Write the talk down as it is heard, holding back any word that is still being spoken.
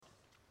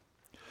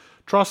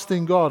Trust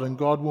in God, and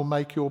God will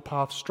make your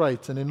path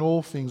straight. And in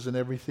all things and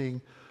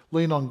everything,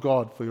 lean on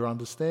God for your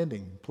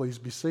understanding. Please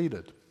be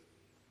seated.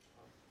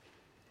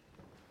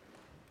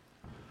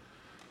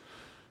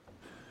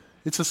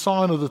 It's a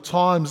sign of the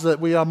times that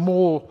we are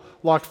more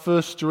like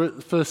first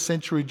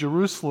century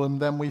Jerusalem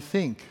than we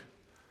think.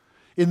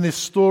 In this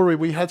story,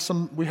 we have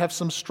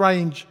some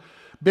strange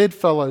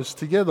bedfellows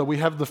together. We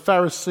have the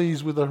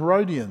Pharisees with the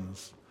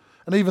Herodians,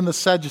 and even the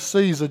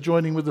Sadducees are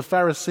joining with the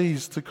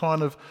Pharisees to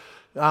kind of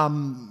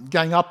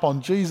gang up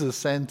on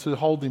Jesus and to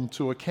hold him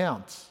to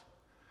account.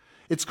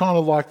 It's kind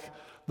of like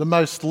the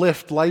most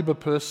left Labour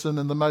person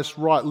and the most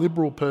right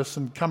Liberal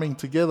person coming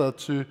together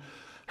to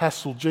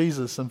hassle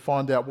Jesus and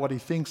find out what he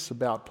thinks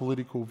about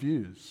political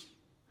views.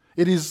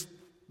 It is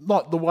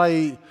not the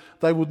way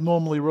they would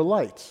normally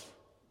relate.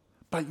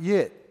 But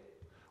yet,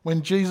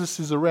 when Jesus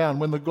is around,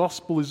 when the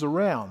gospel is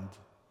around,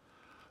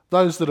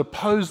 those that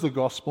oppose the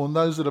gospel and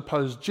those that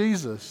oppose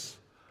Jesus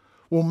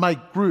will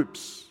make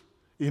groups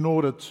in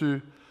order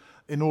to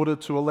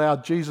allow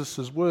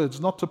Jesus' words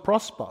not to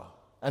prosper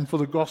and for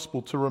the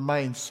gospel to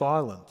remain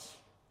silent.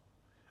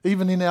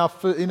 Even in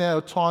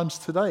our times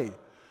today,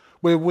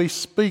 where we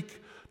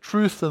speak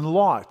truth and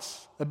light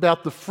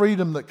about the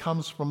freedom that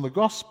comes from the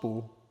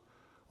gospel,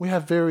 we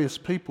have various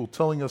people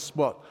telling us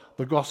what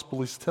the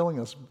gospel is telling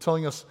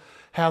us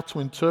how to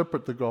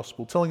interpret the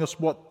gospel, telling us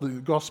what the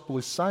gospel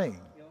is saying.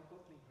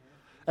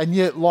 And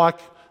yet, like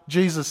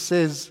Jesus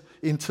says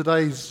in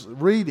today's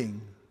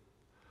reading,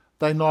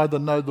 they neither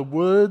know the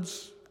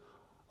words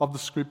of the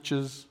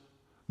scriptures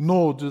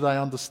nor do they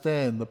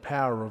understand the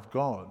power of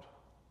God.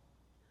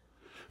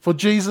 For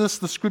Jesus,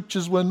 the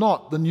scriptures were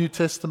not the New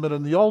Testament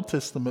and the Old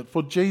Testament.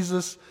 For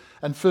Jesus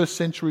and first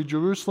century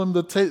Jerusalem,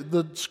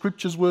 the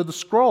scriptures were the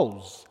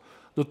scrolls,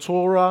 the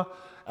Torah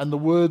and the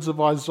words of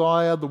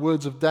Isaiah, the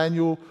words of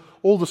Daniel,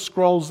 all the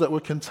scrolls that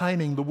were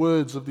containing the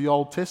words of the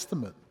Old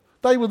Testament.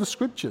 They were the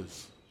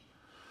scriptures.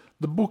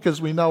 The book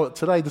as we know it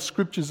today, the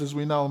scriptures as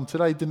we know them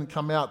today, didn't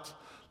come out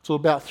till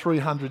about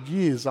 300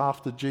 years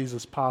after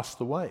Jesus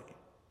passed away.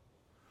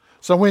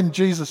 So when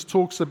Jesus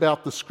talks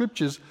about the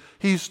scriptures,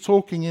 he's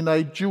talking in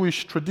a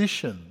Jewish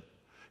tradition.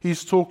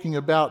 He's talking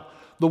about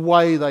the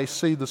way they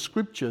see the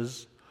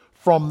scriptures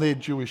from their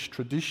Jewish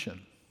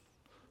tradition.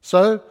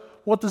 So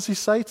what does he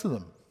say to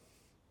them?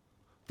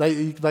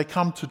 They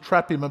come to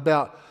trap him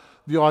about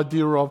the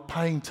idea of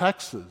paying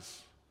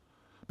taxes,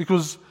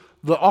 because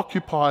the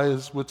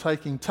occupiers were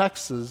taking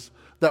taxes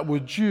that were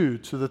due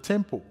to the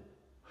temple.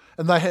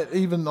 And they had,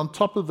 even on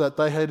top of that,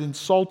 they had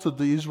insulted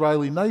the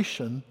Israeli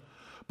nation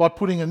by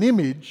putting an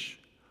image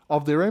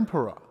of their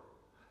emperor.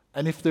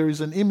 And if there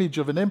is an image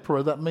of an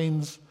emperor, that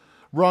means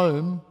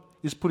Rome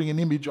is putting an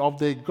image of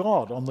their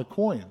god on the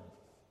coin.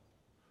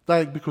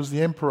 Because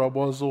the emperor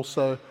was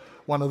also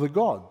one of the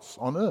gods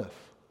on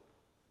earth.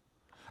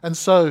 And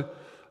so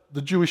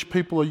the Jewish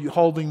people are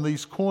holding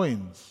these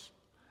coins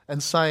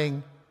and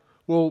saying,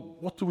 well,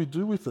 what do we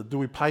do with it? Do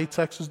we pay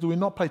taxes? Do we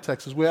not pay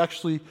taxes? We're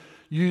actually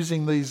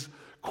using these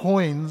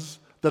coins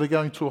that are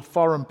going to a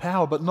foreign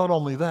power, but not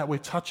only that, we're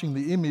touching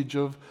the image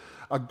of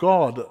a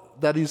God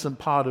that isn't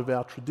part of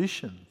our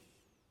tradition.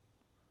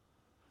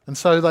 And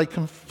so they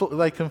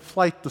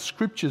conflate the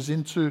scriptures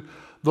into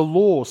the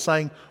law,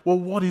 saying, well,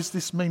 what does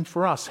this mean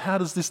for us? How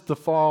does this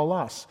defile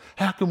us?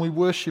 How can we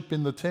worship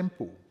in the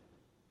temple?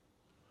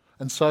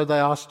 And so they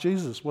ask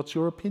Jesus, what's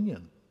your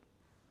opinion?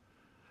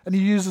 And he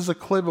uses a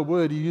clever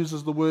word. He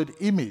uses the word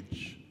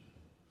image,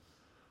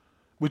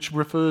 which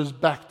refers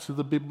back to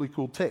the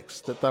biblical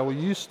text that they were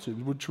used to,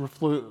 which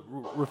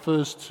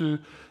refers to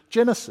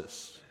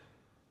Genesis.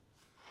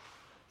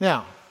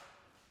 Now,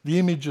 the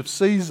image of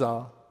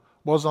Caesar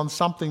was on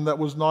something that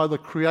was neither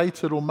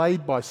created or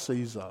made by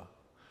Caesar.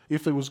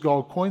 If there was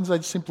gold coins,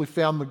 they'd simply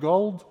found the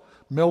gold,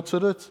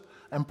 melted it,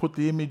 and put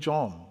the image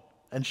on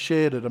and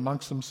shared it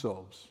amongst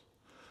themselves.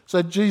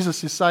 So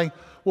Jesus is saying,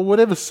 well,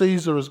 whatever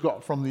Caesar has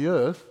got from the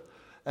earth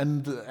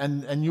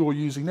and you're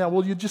using now,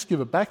 well, you just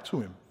give it back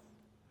to him.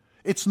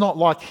 It's not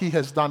like he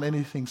has done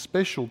anything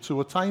special to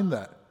attain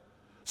that.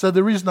 So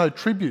there is no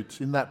tribute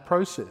in that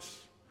process.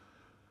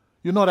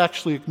 You're not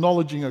actually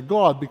acknowledging a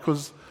God,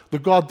 because the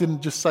God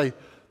didn't just say,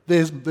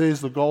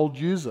 there's the gold,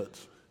 use it.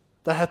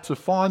 They had to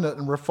find it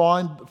and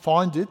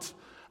find it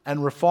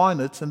and refine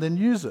it and then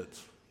use it.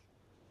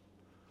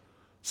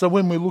 So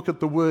when we look at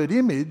the word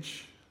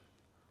image,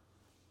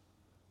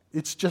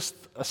 it's just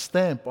a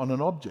stamp on an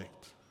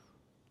object.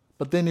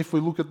 But then if we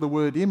look at the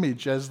word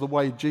image as the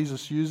way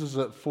Jesus uses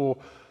it for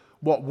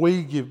what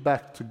we give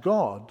back to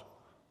God,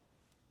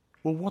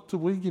 well, what do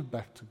we give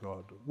back to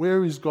God?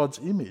 Where is God's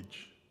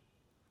image?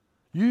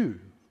 You.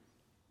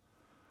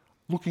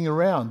 Looking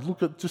around,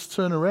 just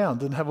turn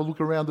around and have a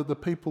look around at the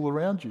people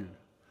around you.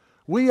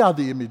 We are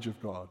the image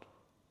of God.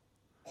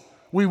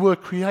 We were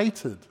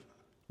created.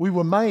 We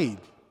were made.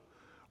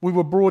 We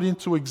were brought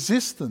into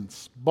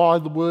existence by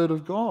the word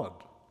of God.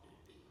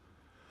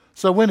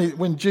 So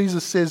when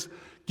Jesus says,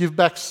 give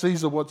back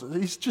Caesar,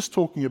 he's just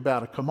talking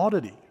about a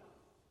commodity.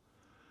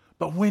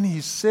 But when he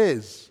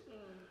says,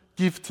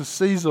 give to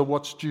Caesar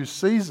what's due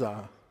Caesar,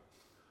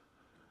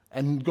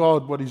 and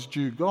God what is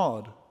due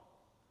God,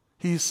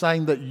 he is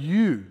saying that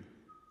you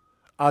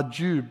are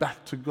due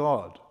back to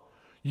God.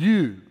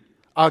 You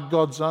are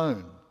God's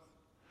own.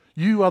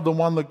 You are the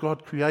one that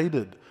God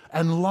created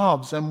and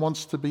loves and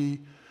wants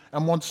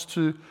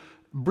to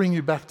bring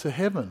you back to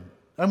heaven.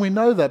 And we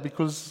know that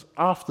because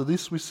after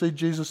this we see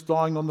Jesus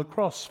dying on the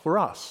cross for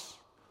us,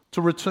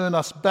 to return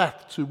us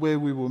back to where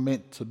we were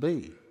meant to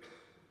be.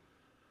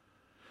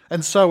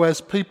 And so as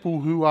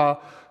people who are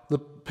the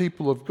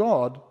people of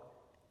God,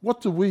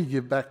 what do we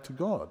give back to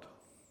God?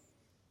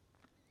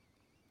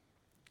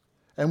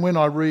 And when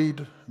I read,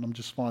 and I'm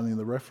just finding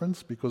the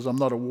reference because I'm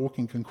not a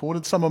walking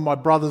concordance, some of my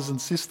brothers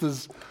and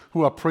sisters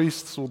who are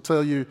priests will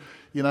tell you,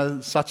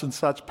 such and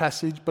such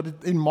passage.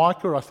 But in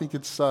Micah, I think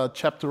it's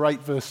chapter 8,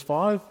 verse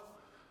 5.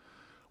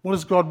 What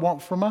does God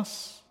want from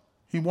us?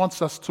 He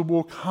wants us to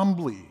walk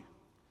humbly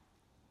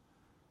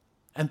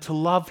and to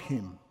love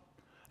him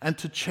and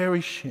to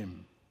cherish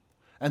him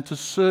and to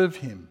serve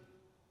him.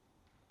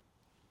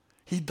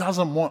 He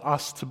doesn't want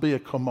us to be a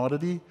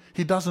commodity.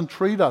 He doesn't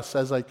treat us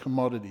as a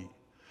commodity.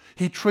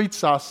 He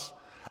treats us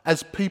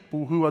as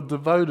people who are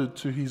devoted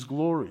to his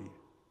glory,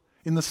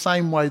 in the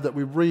same way that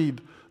we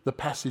read the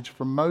passage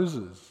from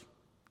Moses.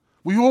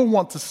 We all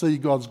want to see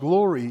God's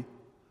glory.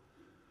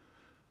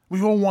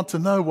 We all want to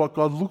know what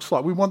God looks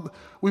like.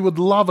 We would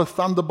love a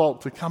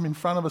thunderbolt to come in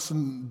front of us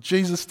and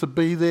Jesus to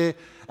be there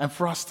and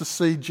for us to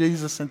see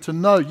Jesus and to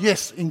know,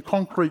 yes, in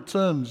concrete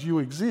terms, you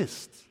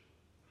exist.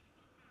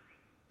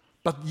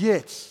 But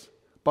yet,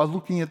 by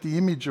looking at the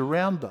image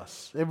around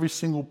us, every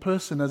single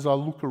person as I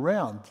look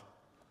around,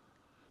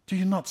 do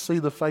you not see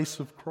the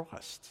face of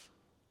Christ?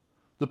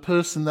 The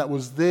person that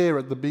was there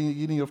at the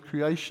beginning of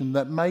creation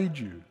that made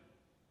you.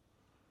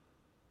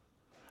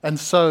 And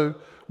so,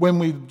 when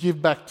we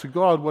give back to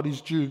God what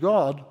is due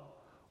God,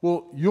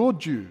 well, you're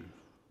due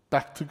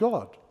back to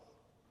God.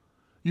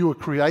 You were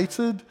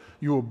created,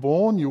 you were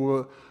born, you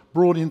were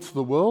brought into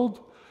the world,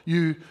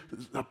 you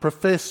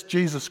profess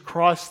Jesus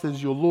Christ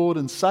as your Lord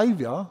and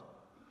Saviour,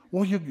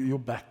 well, you're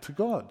back to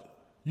God.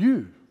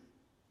 You.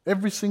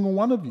 Every single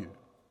one of you.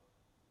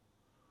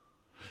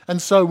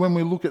 And so when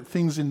we look at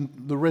things in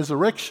the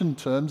resurrection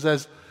terms,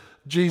 as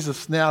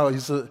Jesus now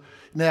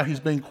he's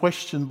being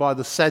questioned by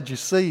the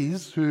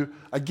Sadducees, who,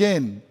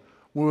 again,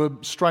 were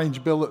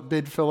strange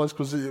bedfellows,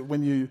 because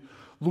when you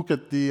look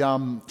at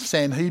the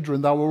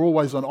Sanhedrin, they were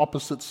always on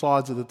opposite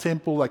sides of the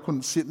temple. They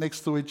couldn't sit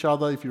next to each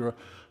other. If you're a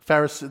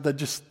Pharisee, they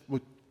just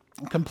were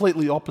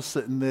completely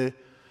opposite in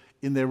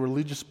their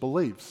religious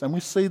beliefs. And we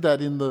see that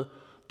in the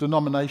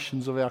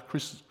denominations of our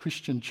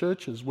Christian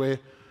churches, where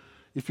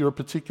if you're a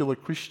particular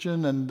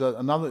Christian and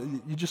another,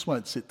 you just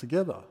won't sit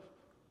together.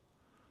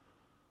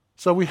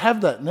 So we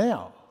have that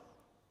now.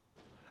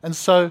 And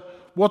so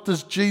what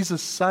does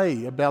Jesus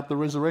say about the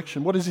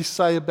resurrection? What does he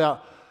say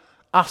about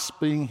us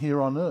being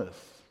here on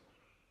earth?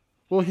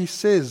 Well, he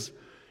says,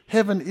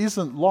 heaven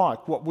isn't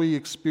like what we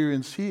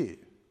experience here.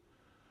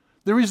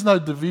 There is no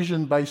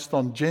division based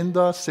on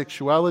gender,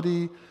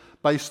 sexuality,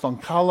 based on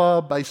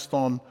colour, based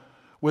on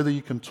whether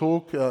you can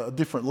talk a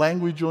different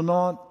language or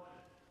not.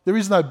 There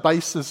is no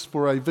basis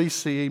for a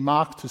VCE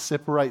mark to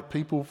separate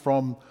people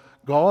from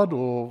God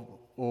or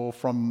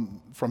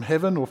from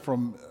heaven or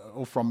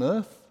from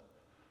earth.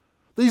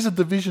 These are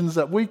divisions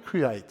that we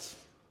create.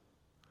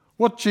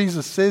 What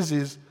Jesus says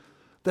is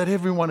that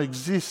everyone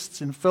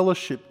exists in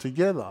fellowship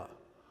together,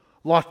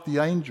 like the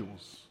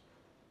angels.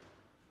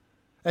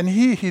 And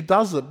here he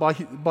does it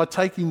by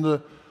taking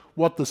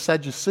what the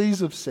Sadducees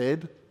have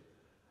said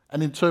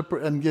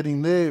and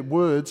getting their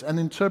words and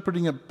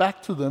interpreting it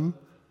back to them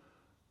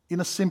in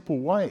a simple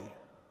way.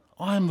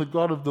 I am the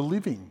God of the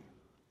living,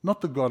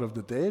 not the God of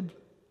the dead.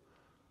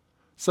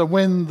 So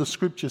when the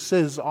scripture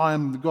says, I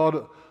am the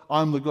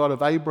God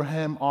of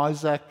Abraham,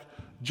 Isaac,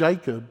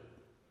 Jacob,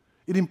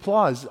 it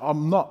implies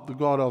I'm not the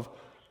God of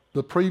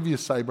the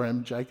previous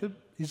Abraham, Jacob.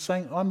 He's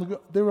saying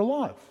they're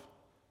alive.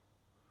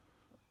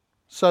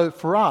 So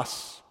for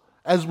us,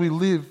 as we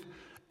live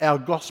our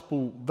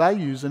gospel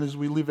values and as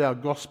we live our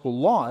gospel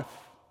life,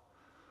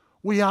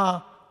 we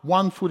are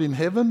 1 foot in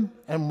heaven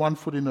and 1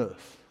 foot in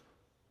earth.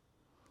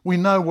 We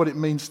know what it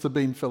means to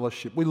be in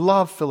fellowship. We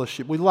love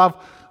fellowship. We love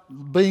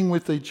being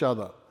with each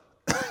other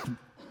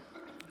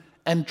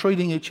and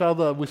treating each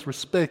other with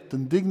respect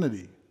and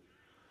dignity.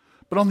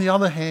 But on the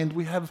other hand,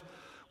 we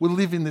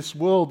live in this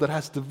world that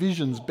has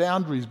divisions,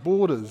 boundaries,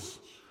 borders.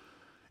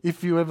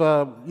 If you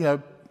ever,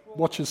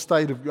 watch a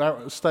state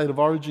of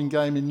origin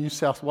game in New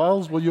South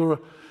Wales, well,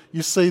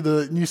 you see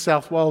the New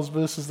South Wales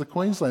versus the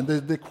Queensland.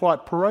 They're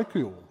quite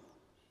parochial.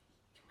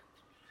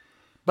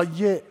 But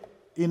yet,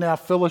 in our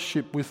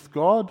fellowship with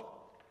God,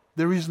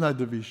 there is no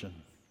division.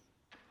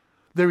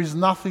 There is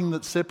nothing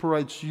that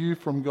separates you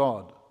from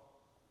God.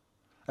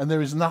 And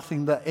there is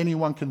nothing that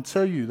anyone can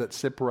tell you that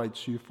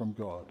separates you from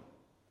God.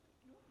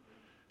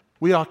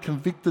 We are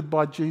convicted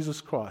by Jesus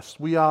Christ.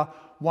 We are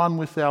one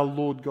with our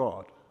Lord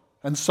God.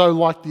 And so,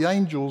 like the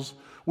angels,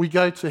 we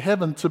go to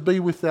heaven to be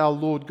with our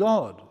Lord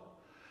God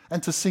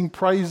and to sing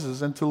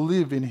praises and to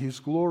live in his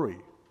glory.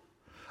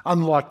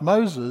 Unlike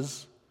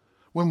Moses,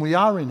 When we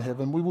are in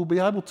heaven, we will be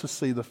able to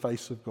see the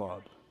face of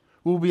God.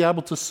 We will be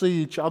able to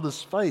see each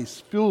other's face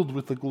filled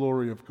with the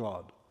glory of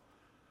God.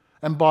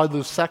 And by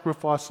the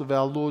sacrifice of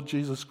our Lord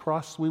Jesus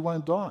Christ, we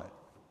won't die.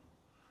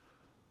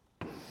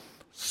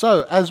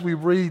 So, as we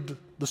read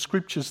the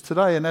Scriptures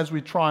today and as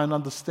we try and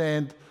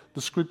understand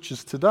the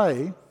Scriptures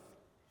today,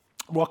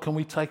 what can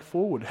we take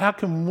forward? How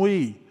can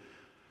we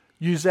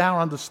use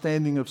our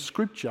understanding of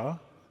Scripture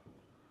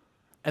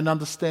and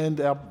understand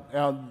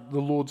the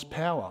Lord's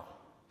power?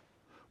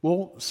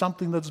 Well,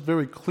 something that's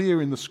very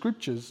clear in the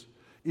Scriptures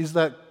is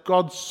that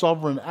God's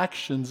sovereign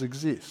actions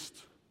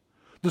exist.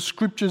 The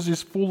Scriptures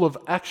is full of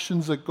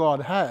actions that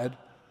God had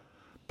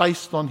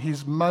based on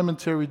his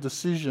momentary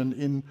decision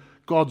in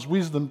God's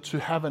wisdom to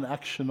have an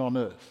action on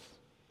earth.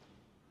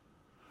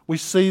 We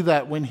see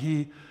that when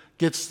he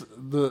gets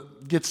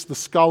the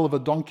skull of a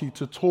donkey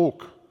to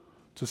talk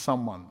to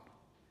someone.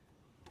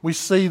 We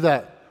see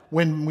that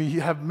when we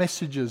have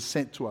messages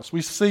sent to us.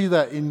 We see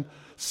that in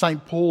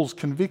St. Paul's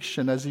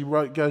conviction as he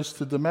goes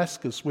to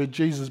Damascus, where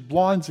Jesus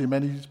blinds him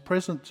and he's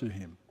present to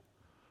him.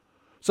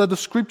 So the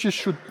Scripture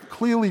should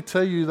clearly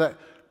tell you that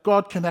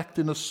God can act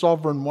in a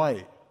sovereign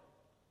way.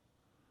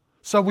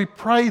 So we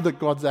pray that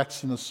God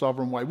acts in a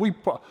sovereign way.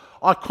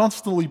 I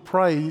constantly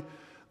pray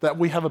that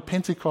we have a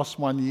Pentecost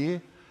one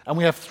year and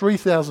we have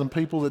 3,000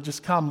 people that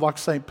just come, like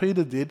St.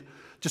 Peter did,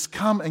 just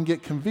come and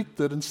get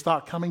convicted and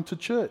start coming to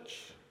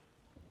church.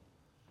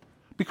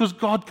 Because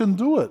God can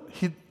do it.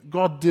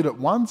 God did it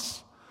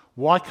once.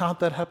 Why can't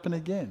that happen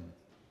again?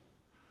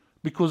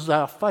 Because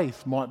our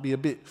faith might be a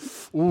bit,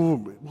 will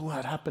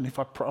that happen if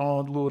I pray? Oh,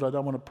 Lord, I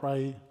don't want to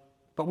pray.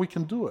 But we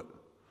can do it.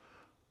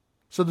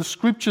 So the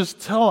Scriptures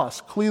tell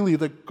us clearly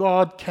that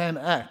God can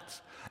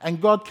act.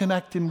 And God can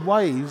act in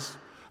ways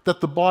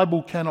that the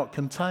Bible cannot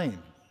contain.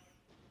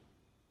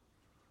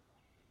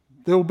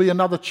 There will be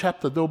another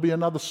chapter, there will be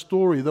another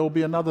story, there will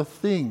be another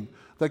thing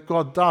that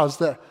God does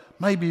that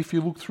maybe if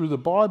you look through the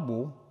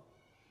Bible,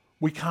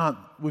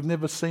 we've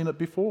never seen it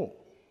before.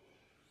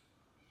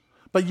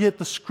 But yet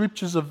the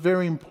Scriptures are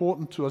very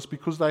important to us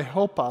because they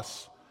help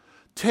us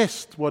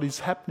test what is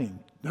happening,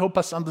 help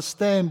us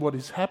understand what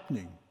is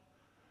happening.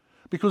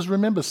 Because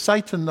remember,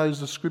 Satan knows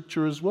the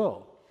Scripture as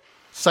well.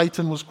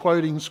 Satan was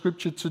quoting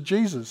Scripture to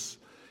Jesus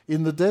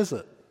in the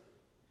desert.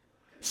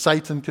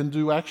 Satan can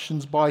do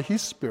actions by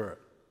his spirit.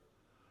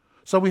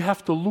 So we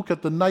have to look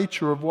at the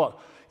nature of what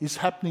is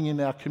happening in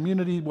our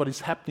community, what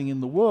is happening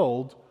in the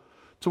world,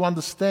 to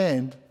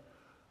understand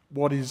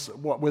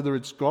whether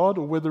it's God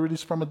or whether it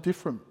is from a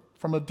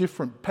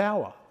different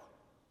power.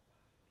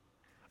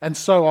 And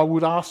so I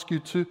would ask you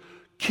to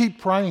keep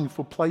praying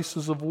for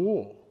places of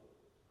war,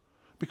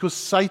 because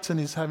Satan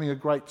is having a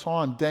great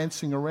time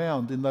dancing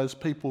around in those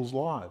people's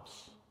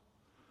lives.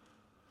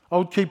 I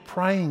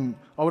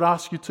would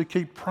ask you to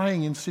keep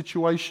praying in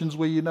situations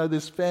where you know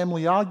there's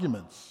family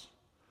arguments,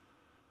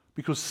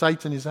 because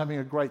Satan is having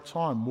a great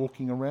time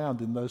walking around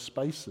in those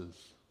spaces.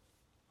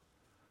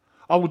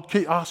 I would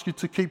ask you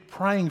to keep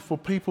praying for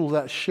people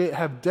that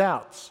have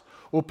doubts,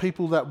 or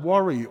people that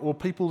worry, or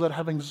people that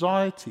have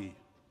anxiety,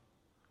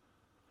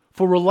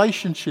 for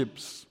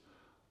relationships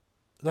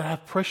that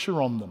have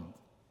pressure on them,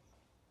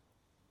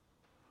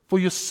 for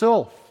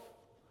yourself,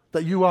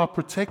 that you are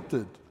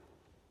protected.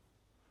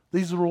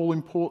 These are all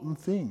important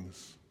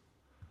things.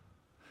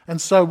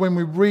 And so when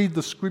we read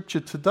the Scripture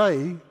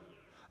today,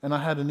 and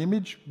I had an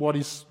image, what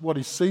is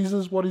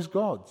Caesar's, what is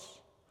God's?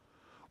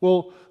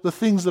 Well, the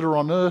things that are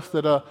on earth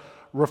that are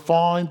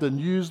refined and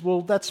used,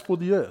 well, that's for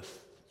the earth.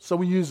 So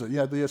we use it.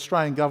 The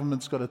Australian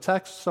government's got a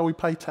tax, so we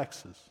pay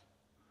taxes.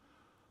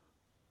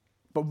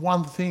 But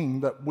one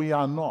thing that we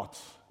are not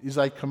is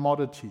a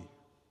commodity.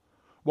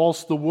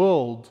 Whilst the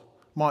world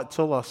might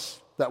tell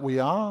us that we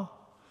are,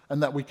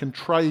 and that we can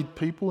trade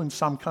people, in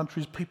some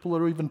countries people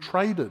are even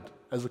traded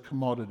as a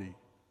commodity.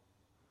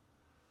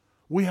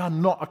 We are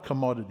not a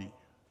commodity.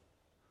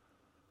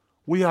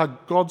 We are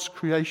God's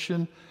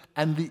creation,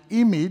 and the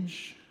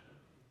image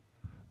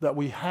that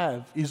we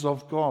have is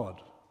of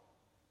God.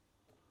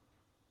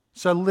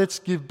 So let's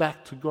give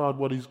back to God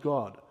what is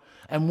God.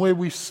 And where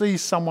we see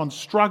someone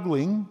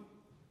struggling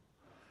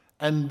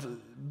and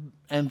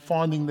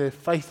finding their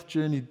faith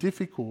journey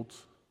difficult,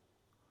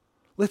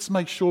 let's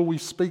make sure we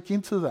speak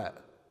into that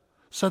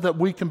so that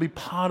we can be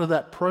part of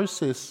that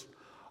process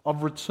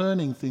of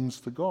returning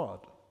things to God.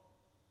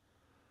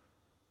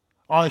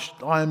 I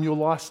am your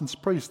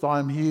licensed priest. I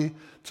am here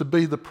to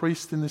be the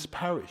priest in this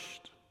parish.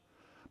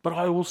 But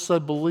I also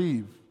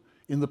believe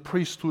in the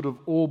priesthood of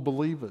all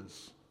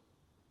believers.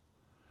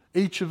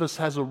 Each of us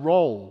has a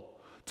role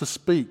to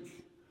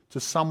speak to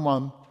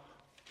someone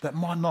that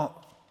might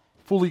not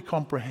fully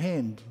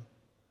comprehend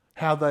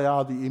how they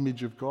are the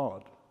image of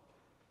God.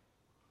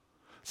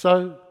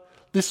 So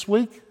this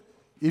week,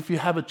 if you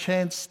have a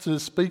chance to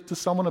speak to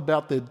someone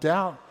about their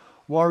doubt,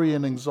 worry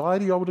and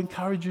anxiety, I would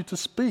encourage you to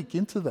speak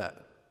into that.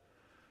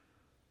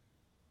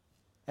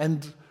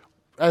 And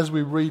as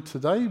we read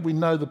today, we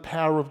know the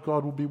power of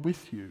God will be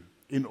with you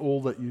in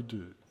all that you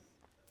do.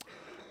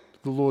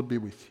 The Lord be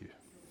with you.